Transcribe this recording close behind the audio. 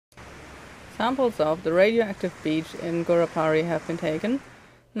Samples of the radioactive beach in Guarapari have been taken.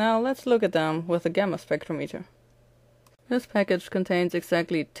 Now let's look at them with a gamma spectrometer. This package contains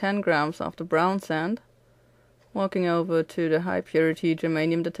exactly 10 grams of the brown sand. Walking over to the high purity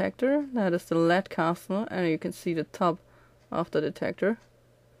germanium detector, that is the lead castle, and you can see the top of the detector.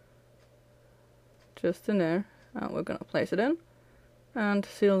 Just in there, and we're gonna place it in and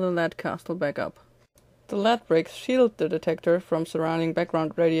seal the lead castle back up. The lead bricks shield the detector from surrounding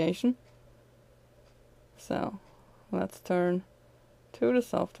background radiation. So let's turn to the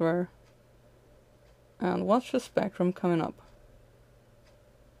software and watch the spectrum coming up.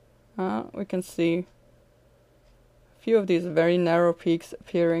 We can see a few of these very narrow peaks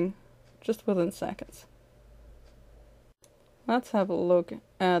appearing just within seconds. Let's have a look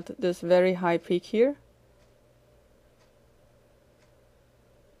at this very high peak here.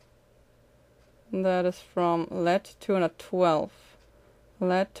 That is from lead-212.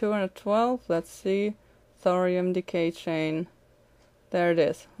 Lead-212, let's see, thorium decay chain. There it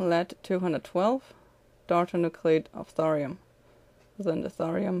is, lead-212, daughter nuclide of thorium, within the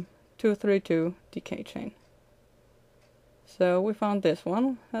thorium-232 decay chain. So we found this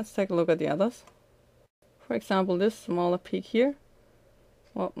one. Let's take a look at the others. For example, this smaller peak here.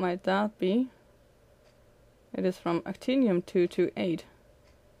 What might that be? It is from actinium-228.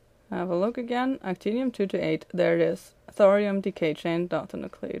 Have a look again, actinium-228, there it is, thorium decay chain daughter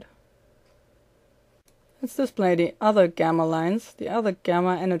nuclide. Let's display the other gamma lines, the other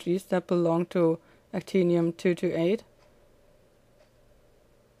gamma energies that belong to actinium-228.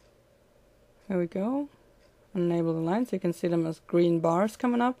 Here we go. Enable the lines, you can see them as green bars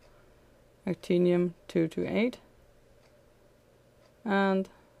coming up. Actinium-228. And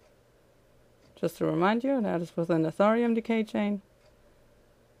just to remind you, that is within the thorium decay chain.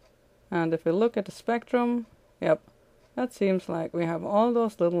 And if we look at the spectrum, yep, that seems like we have all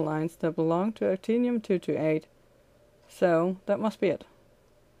those little lines that belong to actinium-228. So that must be it.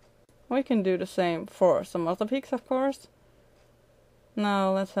 We can do the same for some other peaks, of course.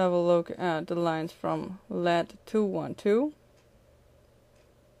 Now let's have a look at the lines from lead-212.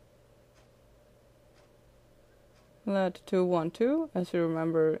 Lead-212, as you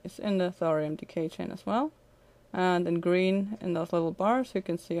remember, is in the thorium decay chain as well. And in green, in those little bars, you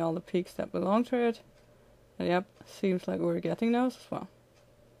can see all the peaks that belong to it. And yep, seems like we're getting those as well.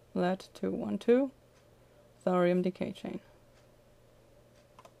 Lead-212, thorium decay chain.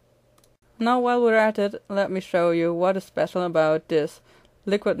 Now while we're at it, let me show you what is special about this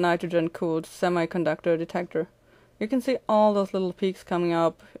liquid nitrogen cooled semiconductor detector. You can see all those little peaks coming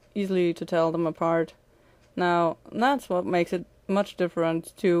up, easily to tell them apart. Now that's what makes it much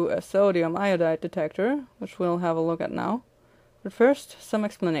different to a sodium iodide detector, which we'll have a look at now. But first, some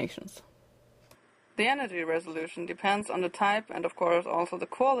explanations. The energy resolution depends on the type and of course also the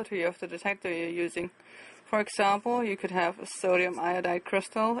quality of the detector you're using. For example, you could have a sodium iodide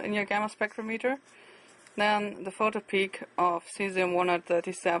crystal in your gamma spectrometer. Then the photo peak of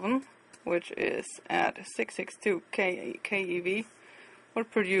cesium-137, which is at 662 keV, will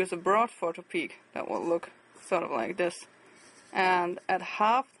produce a broad photo peak that will look sort of like this. And at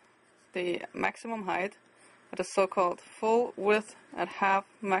half the maximum height, at a so-called full width at half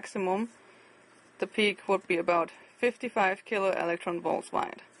maximum, the peak would be about 55 kilo-electron-volts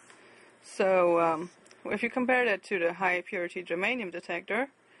wide. So if you compare that to the high purity germanium detector,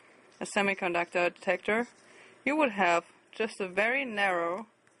 a semiconductor detector, you would have just a very narrow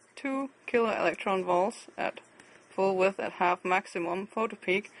 2 kilo-electron-volts at full width at half maximum photo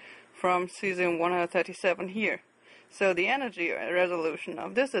peak from cesium-137 here. So the energy resolution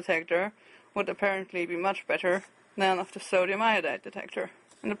of this detector would apparently be much better than of the sodium iodide detector.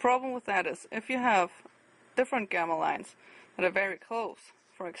 And the problem with that is, if you have different gamma lines that are very close,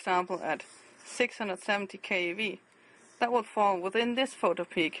 for example at 670 keV, that would fall within this photo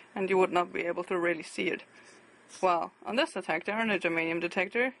peak and you would not be able to really see it. Well, on this detector, on a germanium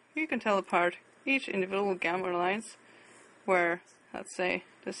detector, you can tell apart each individual gamma lines where, let's say,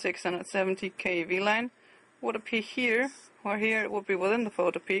 the 670 keV line would appear here, or here it would be within the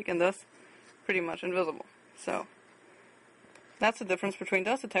photo peak and thus pretty much invisible. So that's the difference between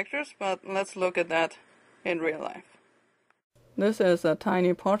those detectors, but let's look at that in real life. This is a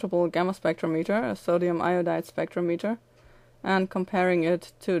tiny portable gamma spectrometer, a sodium iodide spectrometer, and comparing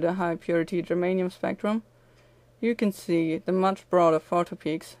it to the high purity germanium spectrum, you can see the much broader photo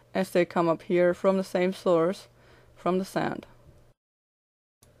peaks as they come up here from the same source, from the sand.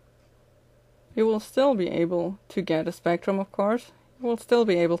 You will still be able to get a spectrum, of course. You will still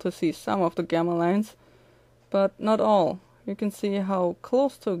be able to see some of the gamma lines, but not all. You can see how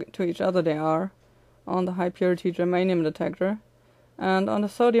close to each other they are on the high purity germanium detector, And on the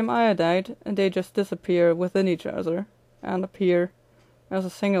sodium iodide, they just disappear within each other and appear as a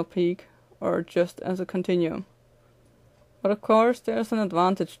single peak or just as a continuum. But of course, there's an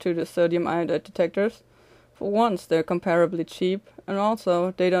advantage to the sodium iodide detectors. For once, they're comparably cheap, and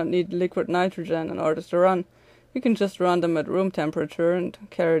also they don't need liquid nitrogen in order to run. You can just run them at room temperature and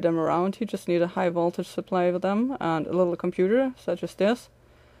carry them around. You just need a high voltage supply with them and a little computer, such as this.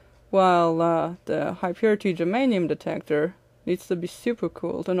 While the high purity germanium detector needs to be super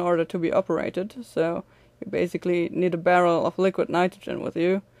cooled in order to be operated, so you basically need a barrel of liquid nitrogen with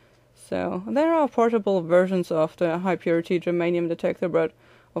you. So there are portable versions of the high purity germanium detector, but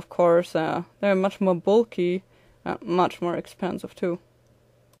of course they're much more bulky and much more expensive too.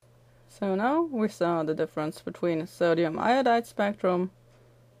 So now we saw the difference between a sodium iodide spectrum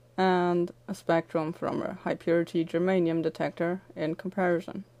and a spectrum from a high purity germanium detector in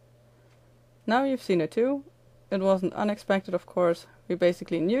comparison. Now you've seen it too. It wasn't unexpected, of course. We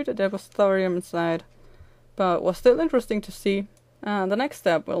basically knew that there was thorium inside, but it was still interesting to see. And the next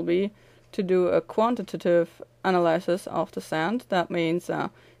step will be to do a quantitative analysis of the sand. That means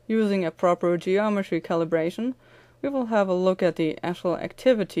using a proper geometry calibration. We will have a look at the actual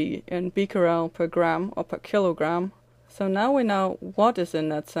activity in becquerel per gram or per kilogram. So now we know what is in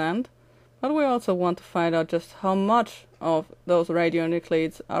that sand, but we also want to find out just how much of those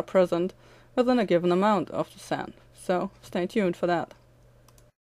radionuclides are present within a given amount of the sand. So stay tuned for that.